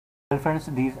Well friends,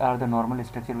 these are the normal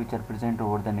structure which are present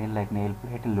over the nail, like nail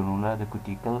plate, lunula, the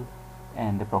cuticle,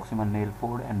 and the proximal nail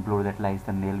fold, and below that lies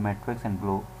the nail matrix, and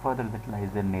below further that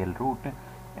lies the nail root,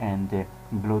 and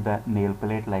below the nail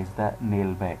plate lies the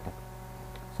nail bed.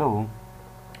 So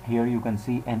here you can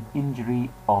see an injury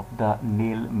of the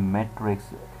nail matrix,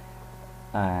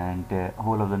 and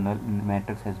whole of the nail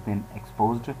matrix has been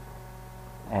exposed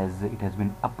as it has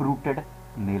been uprooted.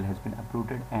 Nail has been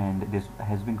uprooted, and this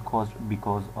has been caused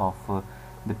because of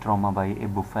the trauma by a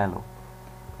buffalo,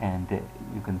 and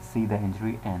you can see the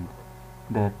injury, and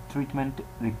the treatment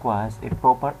requires a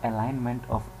proper alignment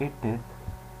of it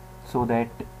so that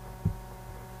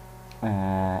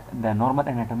the normal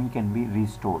anatomy can be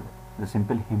restored. The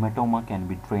simple hematoma can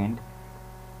be drained,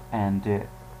 and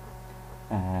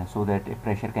so that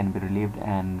pressure can be relieved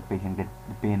and patient get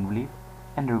pain relief.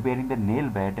 And repairing the nail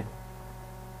bed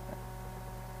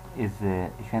is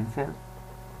essential.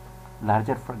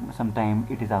 Larger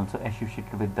sometimes it is also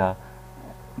associated with the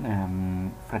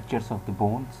fractures of the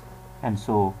bones, and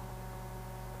so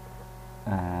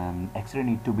X-ray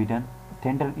need to be done.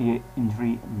 Tendon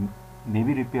injury may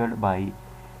be repaired by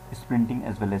splinting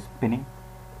as well as pinning.